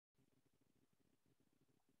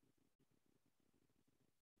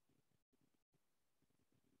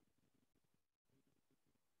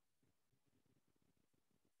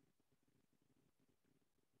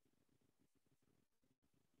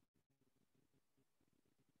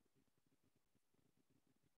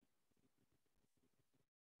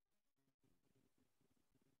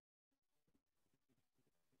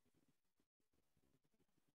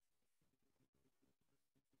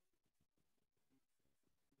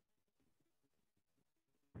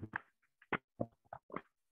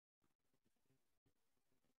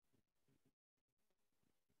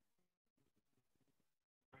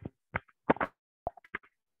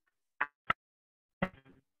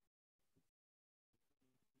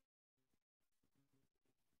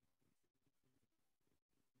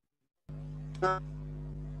और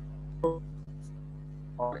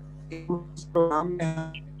इस प्रोग्राम में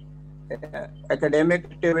एकेडमिक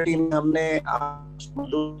एक्टिविटी में हमने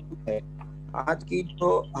आज की जो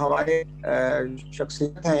हमारे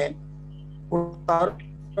शख्सियत हैं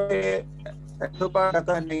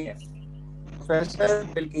नहीं है। प्रोफेसर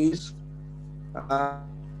बिल्किस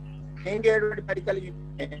मेडिकल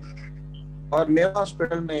और मेयो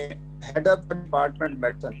हॉस्पिटल में हेड ऑफ डिपार्टमेंट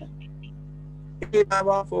मेडिसिन है। इसके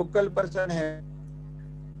अलावा फोकल पर्सन है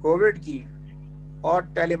कोविड की और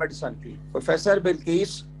टेलीमेडिसिन की। प्रोफेसर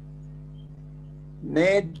बिल्किस ने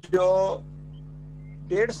जो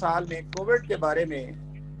 1.5 साल में कोविड के बारे में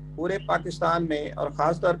पूरे पाकिस्तान में और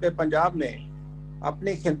ख़ासतौर पे पंजाब में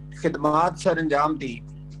अपनी खिदमात सर अंजाम दी,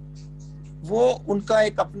 वो उनका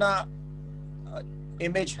एक अपना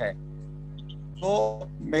इमेज है। तो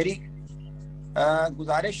मेरी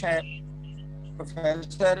गुजारिश है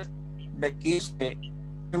प्रोफेसर बिल्किस से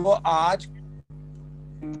कि वो आज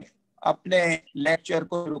अपने लेक्चर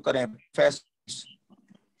को शुरू करें।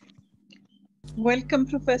 Welcome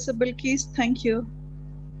professor Bilkis, thank you.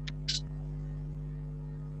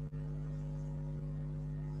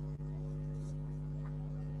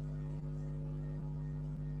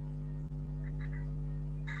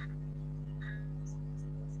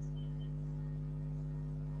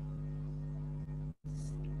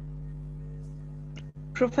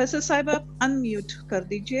 Professor साहब आप अनम्यूट कर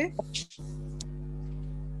दीजिए।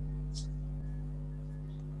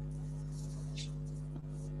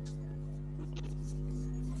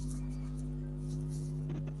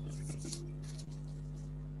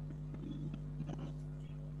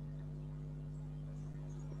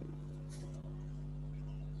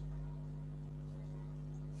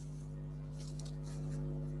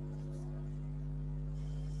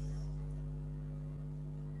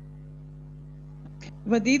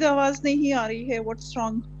 वदीद आवाज नहीं आ रही है, व्हाट्स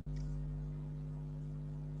रॉन्ग?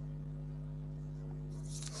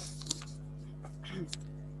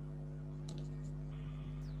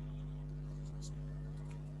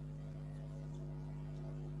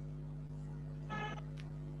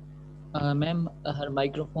 मैम हर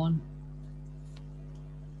माइक्रोफोन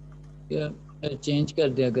चेंज कर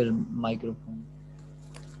दे अगर माइक्रोफोन।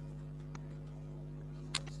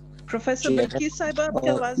 प्रोफेसर बिल्किस साहब आपकी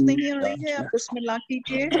आवाज नहीं आ रही है, आप बिस्मिल्लाह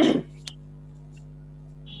कीजिए।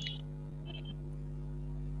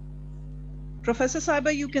 प्रोफेसर साहब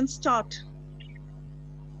यू कैन स्टार्ट।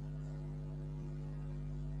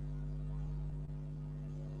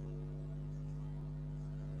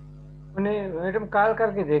 उन्हें मैडम कॉल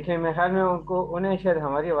करके देखें, मेरे ख्याल में उन्हें शायद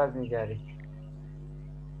हमारी आवाज नहीं जा रही।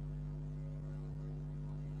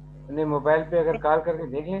 उन्हें मोबाइल पे अगर कॉल करके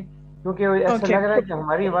देखें, क्योंकि ऐसा लग रहा है कि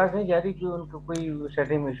हमारी आवाज नहीं जा रही, कि उनको कोई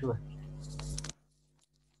सेटिंग इशू है।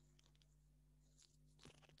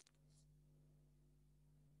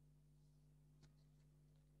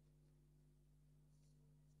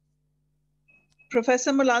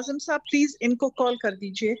 प्रोफेसर मुलाजिम साहब प्लीज इनको कॉल कर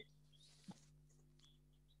दीजिए।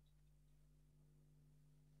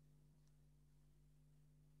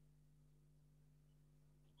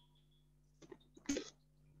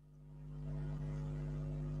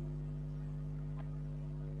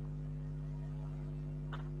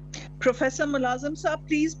 प्रोफेसर मुलाजिम साहब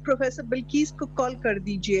प्लीज प्रोफेसर बिल्किस को कॉल कर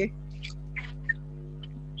दीजिए।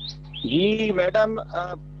 जी मैडम,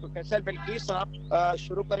 प्रोफेसर बिल्किस आप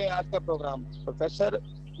शुरू करें आज का प्रोग्राम। प्रोफेसर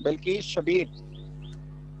बिल्किस शबीर।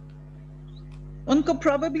 उनको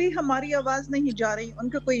प्रोबेबली हमारी आवाज नहीं जा रही,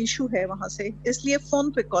 उनका कोई इशू है वहां से, इसलिए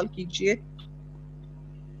फोन पे कॉल कीजिए।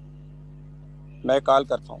 मैं कॉल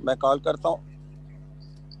करता हूँ।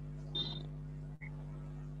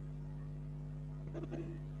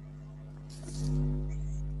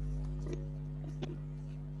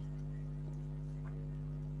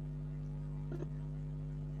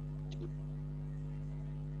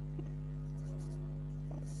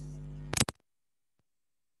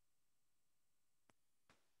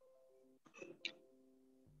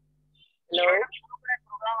 हेलो,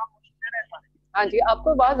 हाँ जी, आपको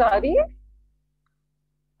आवाज आ रही है?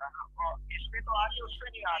 इसमें तो आ रही है, उसमें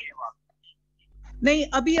नहीं आ रही आवाज। नहीं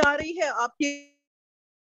अभी आ रही है आपकी।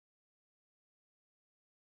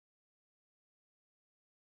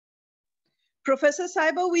 प्रोफेसर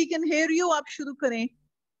साहिबा वी कैन हियर यू, आप शुरू करें।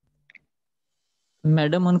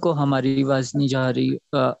 मैडम उनको हमारी आवाज नहीं जा रही,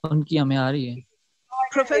 उनकी हमें आ रही है।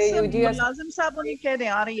 प्रोफेसर मुलाजिम साहब उन्हें कह रहे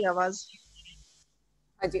आ रही है आवाज।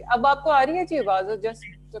 हाँ जी, अब आपको आ रही है जी आवाज? Just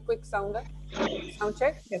quick sound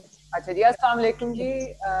check. अच्छा जी, अस्सलाम वालेकुम जी।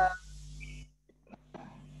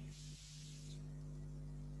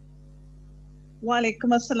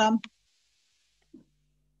 वालेकुम अस्सलाम।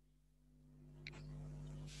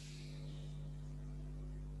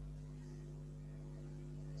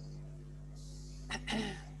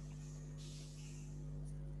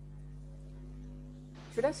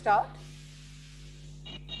 start?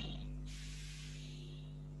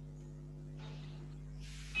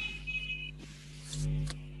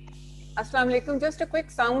 Assalamu alaikum. Just a quick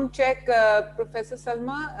sound check, Professor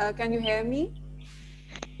Salma. Can you hear me?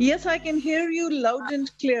 Yes, I can hear you loud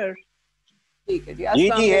and clear. ठीक है जी. जी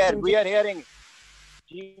अस्सलाम है, वालेकुम we are hearing.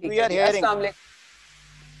 We are hearing. अस्सलाम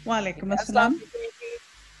वालेकुम. वालेकुम अस्सलाम.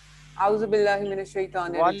 आउज़ु बिल्लाहि मिनश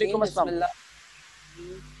शैतानिर रजीम. वालेकुम अस्सलाम. बिस्मिल्लाह.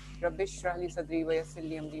 रब्बिश इश्रह ली सदरी व यस्सिर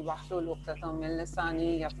ली अमरी वहलुल उक़दतम मिन लिसानी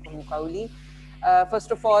यफ़क़हू क़ौली.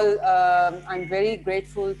 First of all, I'm very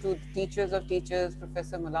grateful to the teachers of teachers,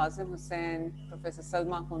 Professor Mulazim Hussain, Professor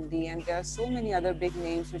Salma Hundi, and there are so many other big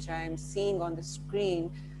names which I am seeing on the screen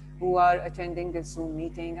who are attending this Zoom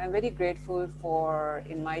meeting. I'm very grateful for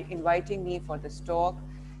inviting me for this talk.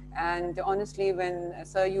 And honestly, when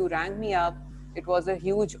Sir, you rang me up, it was a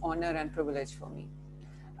huge honor and privilege for me.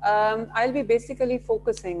 I'll be basically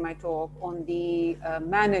focusing my talk on the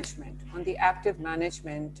management, on the active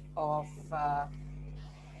management of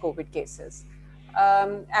COVID cases.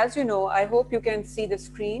 As you know, I hope you can see the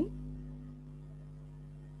screen.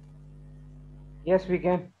 Yes, we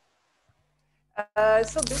can.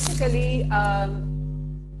 So basically,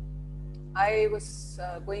 I was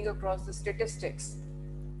going across the statistics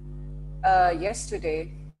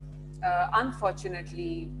yesterday.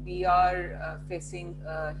 Unfortunately, we are facing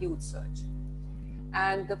a huge surge,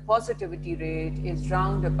 and the positivity rate is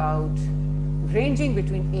round about ranging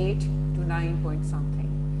between 8 to 9 point something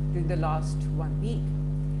during the last 1 week.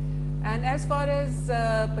 And as far as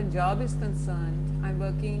Punjab is concerned, I'm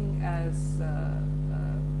working as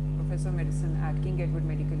Professor of Medicine at King Edward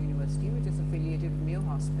Medical University, which is affiliated with Mayo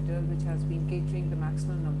Hospital, which has been catering the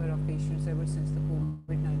maximum number of patients ever since the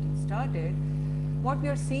COVID-19 started. What we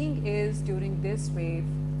are seeing is during this wave,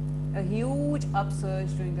 a huge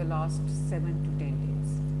upsurge during the last 7 to 10 days.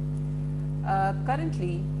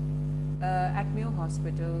 Currently, at Mayo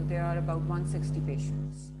Hospital, there are about 160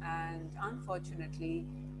 patients, and unfortunately,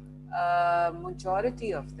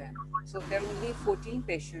 majority of them, so there are only 14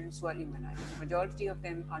 patients who are immunized. Majority of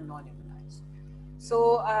them are non-immunized.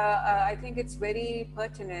 So I think it's very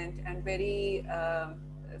pertinent and very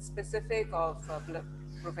specific of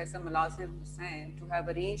Professor Mulazim Hussain to have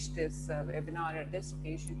arranged this webinar at this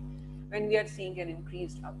occasion when we are seeing an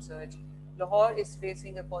increased upsurge. Lahore is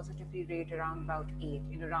facing a positivity rate around about 8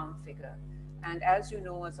 in a round figure. And as you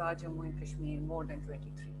know, Azad Jammu and Kashmir, more than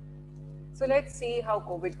 23. So let's see how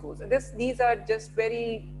COVID goes. These are just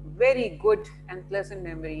very, very good and pleasant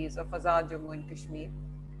memories of Azad Jammu and Kashmir.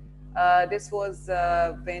 This was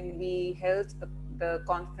when we held the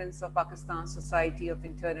conference of Pakistan Society of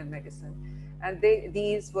Internal Medicine. And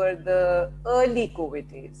these were the early COVID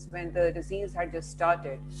days when the disease had just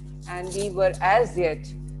started. And we were as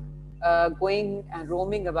yet going and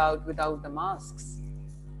roaming about without the masks.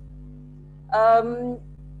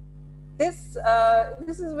 This is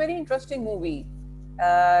a very interesting movie.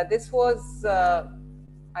 This was,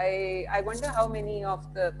 I wonder how many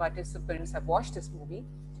of the participants have watched this movie.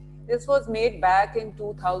 This was made back in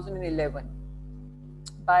 2011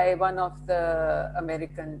 by one of the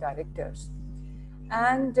American directors.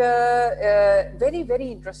 And very, very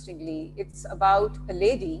interestingly, it's about a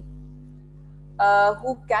lady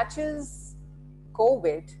who catches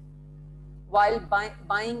COVID while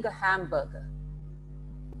buying a hamburger.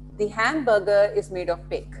 The hamburger is made of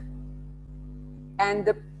pig. And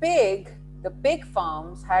the pig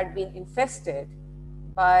farms had been infested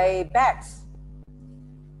by bats.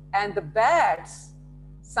 And the bats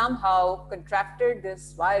somehow contracted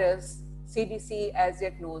this virus. CDC as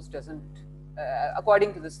yet knows doesn't.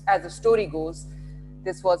 According to this, as the story goes,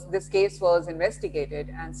 this case was investigated,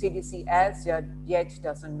 and CDC as yet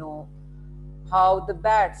doesn't know how the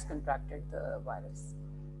bats contracted the virus.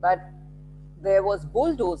 But there was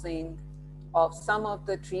bulldozing of some of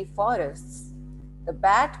the tree forests. The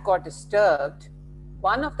bat got disturbed.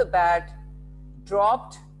 One of the bat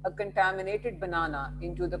dropped a contaminated banana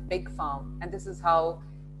into the pig farm, and this is how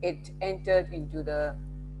it entered into the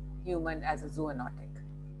human as a zoonotic.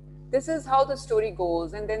 This is how the story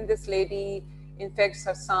goes, and then this lady infects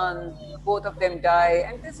her son, both of them die,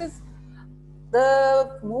 and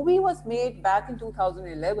the movie was made back in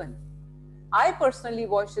 2011. I personally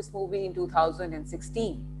watched this movie in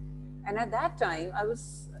 2016, and at that time I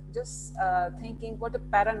was just thinking what a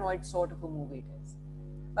paranoid sort of a movie it is.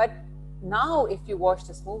 But now if you watch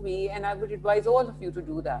this movie, and I would advise all of you to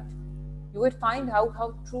do that, you would find out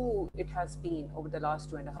how true it has been over the last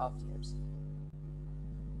 2.5 years.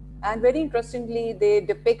 And very interestingly, they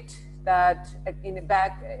depict that in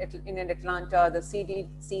Atlanta, the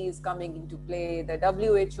CDC is coming into play, the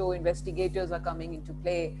WHO investigators are coming into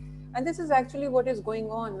play, And this is actually what is going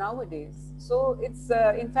on nowadays. So it's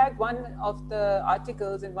in fact, one of the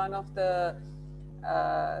articles in one of the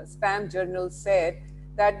spam journals said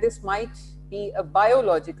that this might be a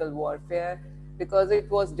biological warfare because it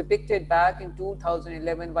was depicted back in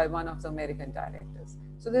 2011 by one of the American directors.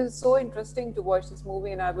 So this is so interesting to watch this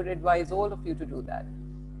movie, and I would advise all of you to do that.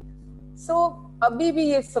 So abhi bhi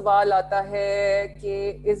ye sawal aata hai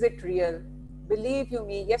ki is it real? Believe you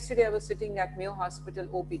me, yesterday I was sitting at Mayo Hospital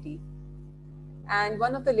OPD, and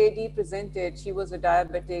one of the lady presented. She was a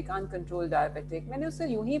diabetic, uncontrolled diabetic. मैंने उससे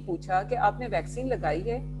यूं ही पूछा कि आपने vaccine लगाई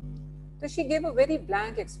है? तो she gave a very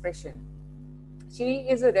blank expression. She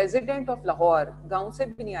is a resident of Lahore, गांव से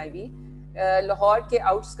भी नहीं आई हुई, लाहौर के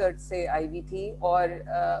outskirts से आई हुई थी,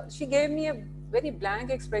 और she gave me a very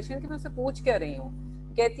blank expression कि मैं उससे पूछ क्या रही हूँ.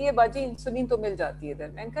 कहती है बाजी इंसुलिन तो मिल जाती है इधर.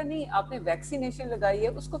 मैंने कहा नहीं, आपने वैक्सीनेशन लगाई है.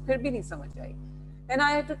 उसको फिर भी नहीं समझ आई. Then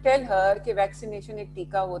I had to tell her कि वैक्सीनेशन एक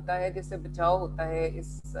टीका होता है जिससे बचाव होता है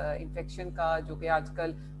इस इन्फेक्शन का जो कि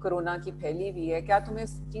आजकल कोरोना की फैली हुई है. क्या तुम्हें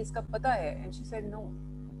इस चीज का पता है? And she said no.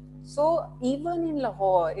 So even in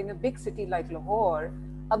Lahore, in a big city like Lahore,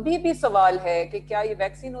 अभी भी सवाल है कि क्या ये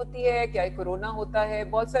वैक्सीन होती है, क्या ये कोरोना होता है.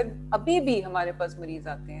 बहुत सारे अभी भी हमारे पास मरीज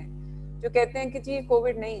आते हैं जो कहते हैं कि जी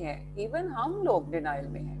कोविड नहीं है. इवन हम लोग डिनाइल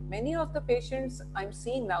में हैं. Many of the patients I'm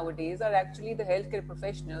seeing nowadays are actually the healthcare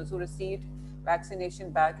professionals who received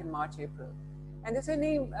vaccination back in March, April. And they say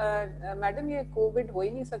नहीं मैडम ये कोविड हो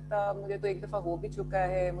ही नहीं सकता, मुझे तो एक दफा हो भी चुका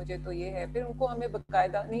है, मुझे तो ये है. फिर उनको हमें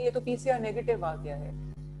बकायदा नहीं, ये तो PCR नेगेटिव आ गया है.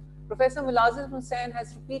 Professor Mulazim Hussain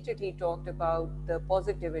has repeatedly talked about the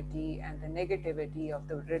positivity and the negativity of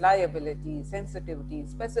the reliability, sensitivity,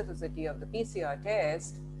 specificity of the PCR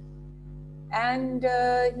test. And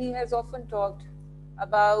he has often talked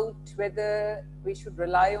about whether we should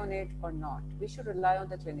rely on it or not. We should rely on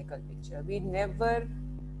the clinical picture. We never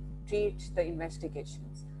treat the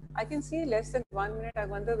investigations. I can see less than 1 minute. I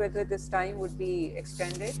wonder whether this time would be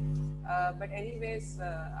extended. But anyways,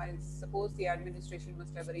 I suppose the administration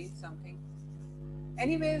must have arranged something.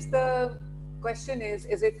 Anyways, the question is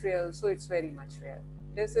it real? So it's very much real.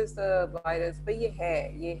 This is the virus. But ये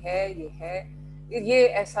है, ये है, ये है. ये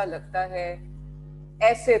ऐसा लगता है,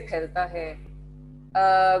 ऐसे फैलता है.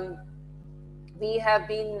 We have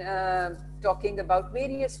been talking about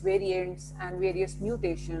various variants and various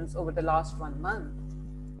mutations over the last 1 month.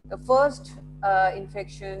 The first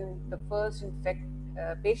infection, the first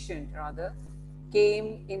patient rather,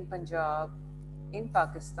 came in Punjab, in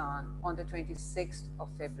Pakistan on the 26th of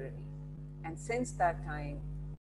February. And since that time,